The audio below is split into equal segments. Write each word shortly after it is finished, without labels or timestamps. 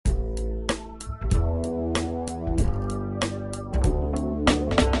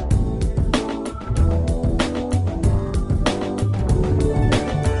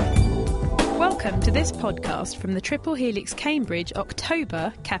this podcast from the Triple Helix Cambridge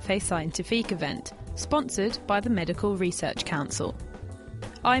October Café Scientifique event, sponsored by the Medical Research Council.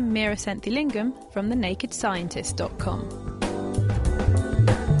 I'm Mira Senthilingam from thenakedscientist.com.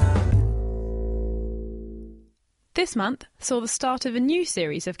 This month saw the start of a new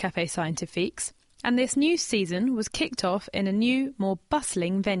series of Café Scientifiques, and this new season was kicked off in a new, more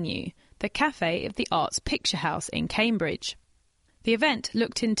bustling venue, the Café of the Arts Picture House in Cambridge. The event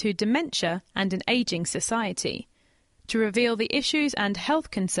looked into dementia and an ageing society to reveal the issues and health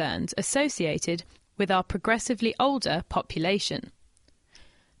concerns associated with our progressively older population.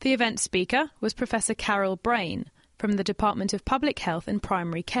 The event speaker was Professor Carol Brain from the Department of Public Health and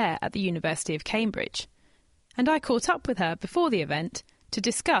Primary Care at the University of Cambridge, and I caught up with her before the event to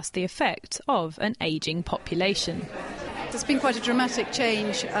discuss the effects of an ageing population. There's been quite a dramatic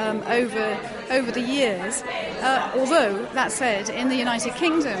change over the years. Although, that said, in the United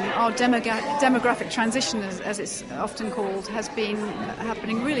Kingdom, our demographic transition, as it's often called, has been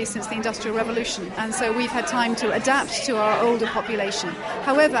happening really since the Industrial Revolution. And so we've had time to adapt to our older population.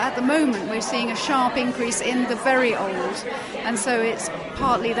 However, at the moment, we're seeing a sharp increase in the very old. And so it's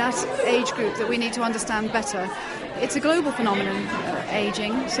partly that age group that we need to understand better. It's a global phenomenon,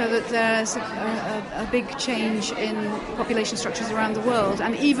 ageing, so that there's a big change in population structures around the world,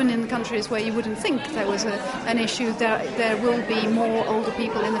 and even in countries where you wouldn't think there was an issue, there will be more older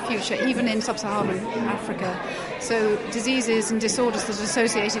people in the future, even in sub-Saharan Africa. So diseases and disorders that are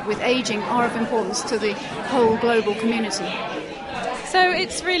associated with ageing are of importance to the whole global community. So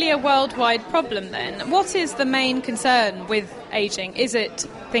it's really a worldwide problem then. What is the main concern with ageing? Is it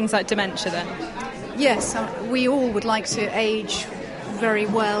things like dementia then? Yes, we all would like to age very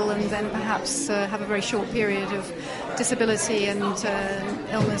well and then perhaps have a very short period of disability and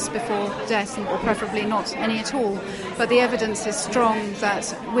illness before death, or preferably not any at all. But the evidence is strong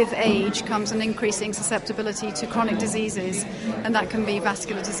that with age comes an increasing susceptibility to chronic diseases, and that can be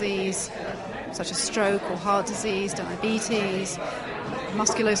vascular disease, such as stroke or heart disease, diabetes,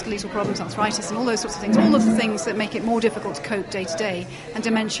 musculoskeletal problems, arthritis, and all those sorts of things, all of the things that make it more difficult to cope day to day, and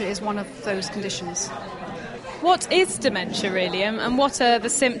dementia is one of those conditions. What is dementia really, and what are the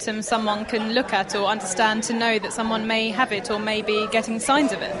symptoms someone can look at or understand to know that someone may have it or may be getting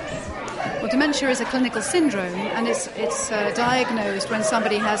signs of it? Well, dementia is a clinical syndrome, and it's diagnosed when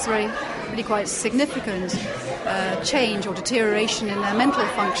somebody has really quite significant change or deterioration in their mental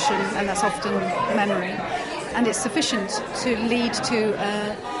function, and that's often memory. And it's sufficient to lead to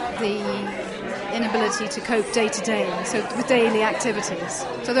the inability to cope day to day, so with daily activities.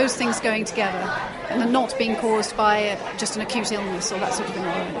 So those things going together, and they're not being caused by just an acute illness or that sort of thing,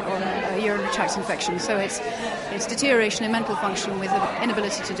 or a urinary tract infection. So it's deterioration in mental function with an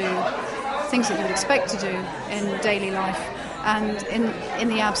inability to do things that you would expect to do in daily life, and in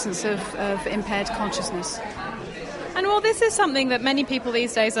the absence of impaired consciousness. And well, this is something that many people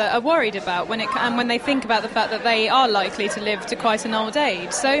these days are worried about when they think about the fact that they are likely to live to quite an old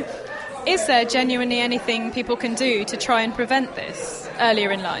age. So is there genuinely anything people can do to try and prevent this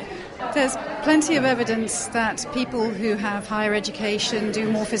earlier in life? There's plenty of evidence that people who have higher education,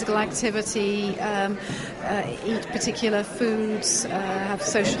 do more physical activity, eat particular foods, have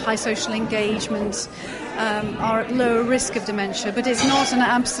high social engagement, are at lower risk of dementia. But it's not an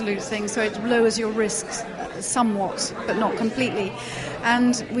absolute thing, so it lowers your risks somewhat, but not completely.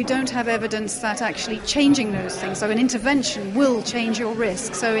 And we don't have evidence that actually changing those things, so an intervention will change your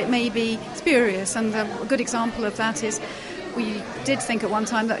risk. So it may be spurious, and a good example of that is we did think at one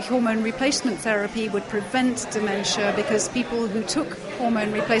time that hormone replacement therapy would prevent dementia, because people who took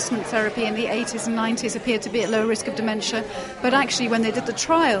hormone replacement therapy in the 80s and 90s appeared to be at low risk of dementia. But actually, when they did the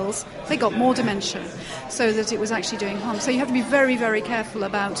trials, they got more dementia, so that it was actually doing harm. So you have to be very, very careful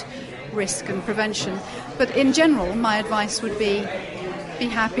about risk and prevention. But in general, my advice would be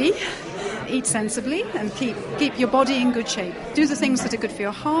happy, eat sensibly, and keep your body in good shape. Do the things that are good for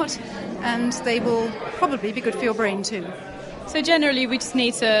your heart, and they will probably be good for your brain too. So generally we just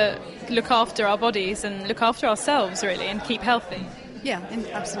need to look after our bodies and look after ourselves really, and keep healthy. Yeah,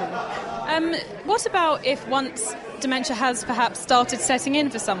 absolutely. What about if once dementia has perhaps started setting in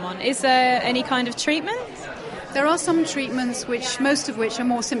for someone? Is there any kind of treatment? There are some treatments, most of which are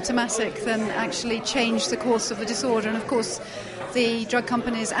more symptomatic than actually change the course of the disorder. And of course, the drug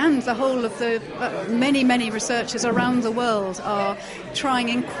companies and the whole of the many, many researchers around the world are trying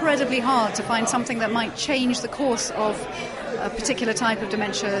incredibly hard to find something that might change the course of a particular type of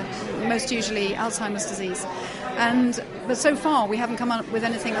dementia, most usually Alzheimer's disease. But so far we haven't come up with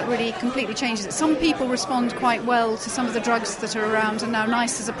anything that really completely changes it. Some people respond quite well to some of the drugs that are around, and now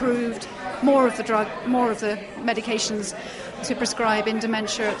NICE has approved more of the medications. to prescribe in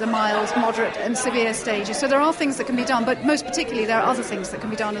dementia at the mild, moderate and severe stages. So there are things that can be done, but most particularly there are other things that can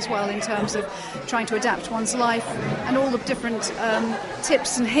be done as well in terms of trying to adapt one's life and all the different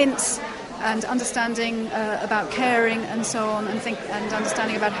tips and hints and understanding about caring and so on, and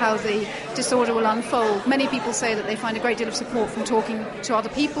understanding about how the disorder will unfold. Many people say that they find a great deal of support from talking to other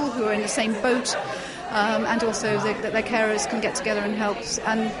people who are in the same boat, and also that their carers can get together and help.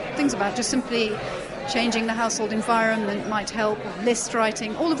 And things about just simply changing the household environment might help, list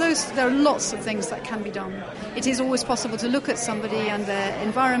writing, all of those. There are lots of things that can be done. It is always possible to look at somebody and their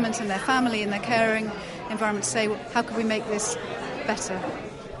environment and their family and their caring environment to say, well, how can we make this better?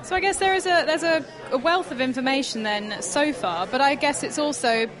 So I guess there's a wealth of information then so far, but I guess it's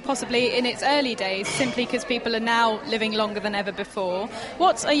also possibly in its early days simply because people are now living longer than ever before.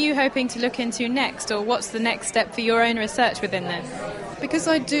 What are you hoping to look into next, or what's the next step for your own research within this? Because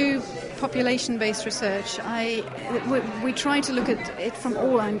I do population-based research, we try to look at it from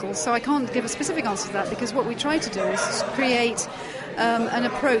all angles, so I can't give a specific answer to that, because what we try to do is create an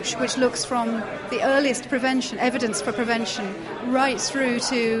approach which looks from the earliest prevention, evidence for prevention, right through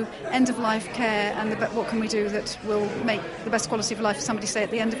to end-of-life care and what can we do that will make the best quality of life for somebody, say,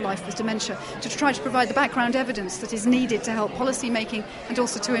 at the end of life with dementia, to try to provide the background evidence that is needed to help policy making and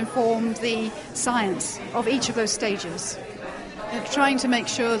also to inform the science of each of those stages. Trying to make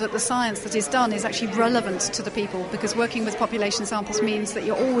sure that the science that is done is actually relevant to the people, because working with population samples means that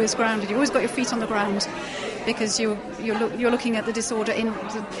you're always grounded, you've always got your feet on the ground, because you're looking at the disorder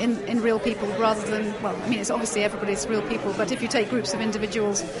in real people rather than, well, I mean, it's obviously everybody's real people, but if you take groups of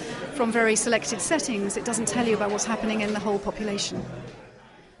individuals from very selected settings, it doesn't tell you about what's happening in the whole population.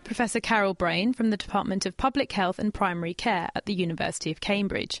 Professor Carol Brain from the Department of Public Health and Primary Care at the University of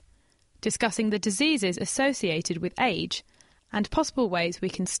Cambridge, discussing the diseases associated with age and possible ways we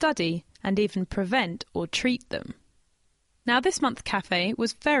can study and even prevent or treat them. Now, this month's cafe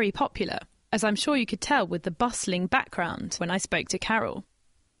was very popular, as I'm sure you could tell with the bustling background when I spoke to Carol,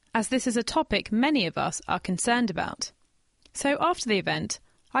 as this is a topic many of us are concerned about. So after the event,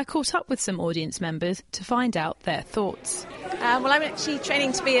 I caught up with some audience members to find out their thoughts. Well, I'm actually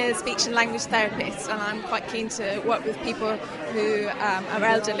training to be a speech and language therapist, and I'm quite keen to work with people who are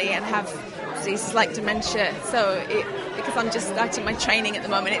elderly and have diseases like dementia. So because I'm just starting my training at the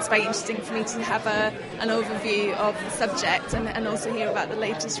moment, it's very interesting for me to have an overview of the subject and also hear about the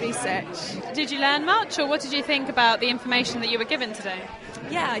latest research. Did you learn much, or what did you think about the information that you were given today?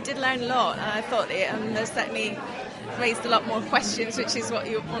 Yeah, I did learn a lot, and I thought there's certainly raised a lot more questions, which is what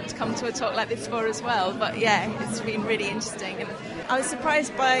you want to come to a talk like this for as well. But yeah, it's been really interesting, and I was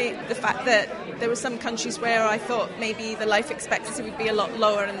surprised by the fact that there were some countries where I thought maybe the life expectancy would be a lot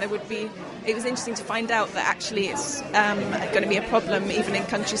lower, and it was interesting to find out that actually it's going to be a problem even in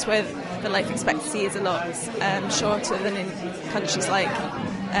countries where the life expectancy is a lot shorter than in countries like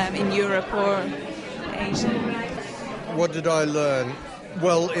in Europe or Asia. What did I learn?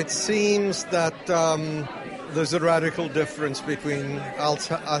 Well, it seems that there's a radical difference between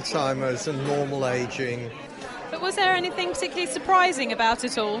Alzheimer's and normal aging. But was there anything particularly surprising about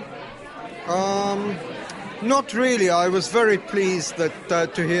it all? Not really. I was very pleased that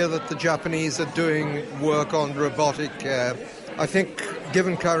to hear that the Japanese are doing work on robotic care. I think,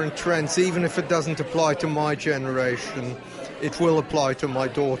 given current trends, even if it doesn't apply to my generation, it will apply to my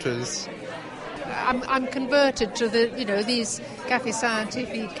daughters. I'm converted to these Café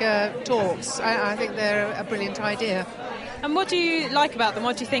Scientifique talks. I think they're a brilliant idea. And what do you like about them?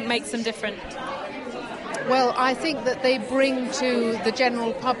 What do you think makes them different? Well, I think that they bring to the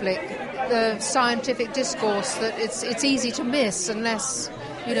general public the scientific discourse that it's easy to miss unless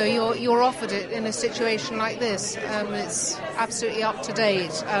you're offered it in a situation like this. It's absolutely up to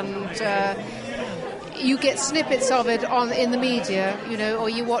date, and you get snippets of it in the media, or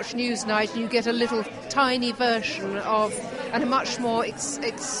you watch Newsnight and you get a little tiny version and a much more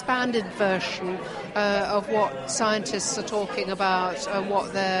expanded version of what scientists are talking about,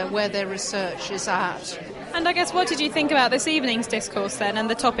 where their research is at. And I guess, what did you think about this evening's discourse then and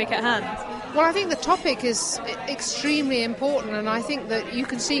the topic at hand? Well, I think the topic is extremely important, and I think that you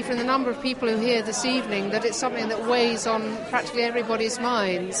can see from the number of people who are here this evening that it's something that weighs on practically everybody's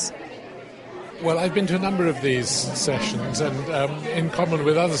minds. Well, I've been to a number of these sessions, and in common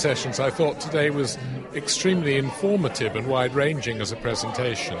with other sessions, I thought today was extremely informative and wide-ranging as a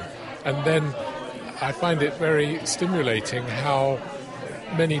presentation. And then I find it very stimulating how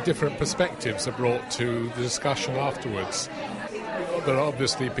many different perspectives are brought to the discussion afterwards. There are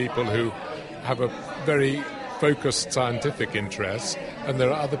obviously people who have a very focused scientific interest, and there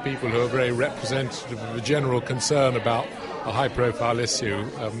are other people who are very representative of a general concern about a high-profile issue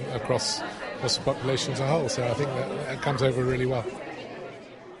across across the population as a whole. So I think that comes over really well.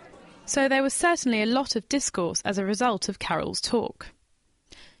 So there was certainly a lot of discourse as a result of Carol's talk.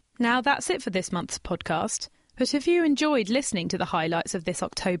 Now that's it for this month's podcast, but if you enjoyed listening to the highlights of this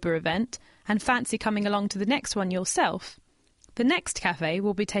October event and fancy coming along to the next one yourself, the next cafe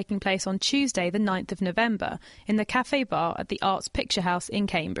will be taking place on Tuesday the 9th of November in the Cafe Bar at the Arts Picture House in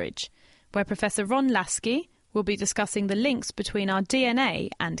Cambridge, where Professor Ron Lasky will be discussing the links between our DNA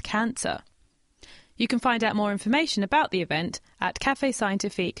and cancer. You can find out more information about the event at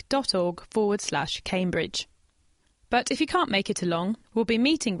cafescientifique.org/Cambridge. But if you can't make it along, we'll be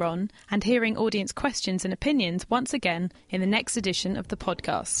meeting Ron and hearing audience questions and opinions once again in the next edition of the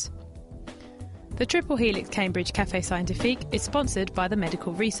podcast. The Triple Helix Cambridge Café Scientifique is sponsored by the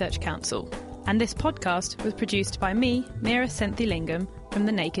Medical Research Council, and this podcast was produced by me, Meera Senthilingam, from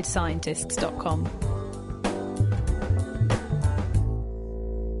thenakedscientists.com.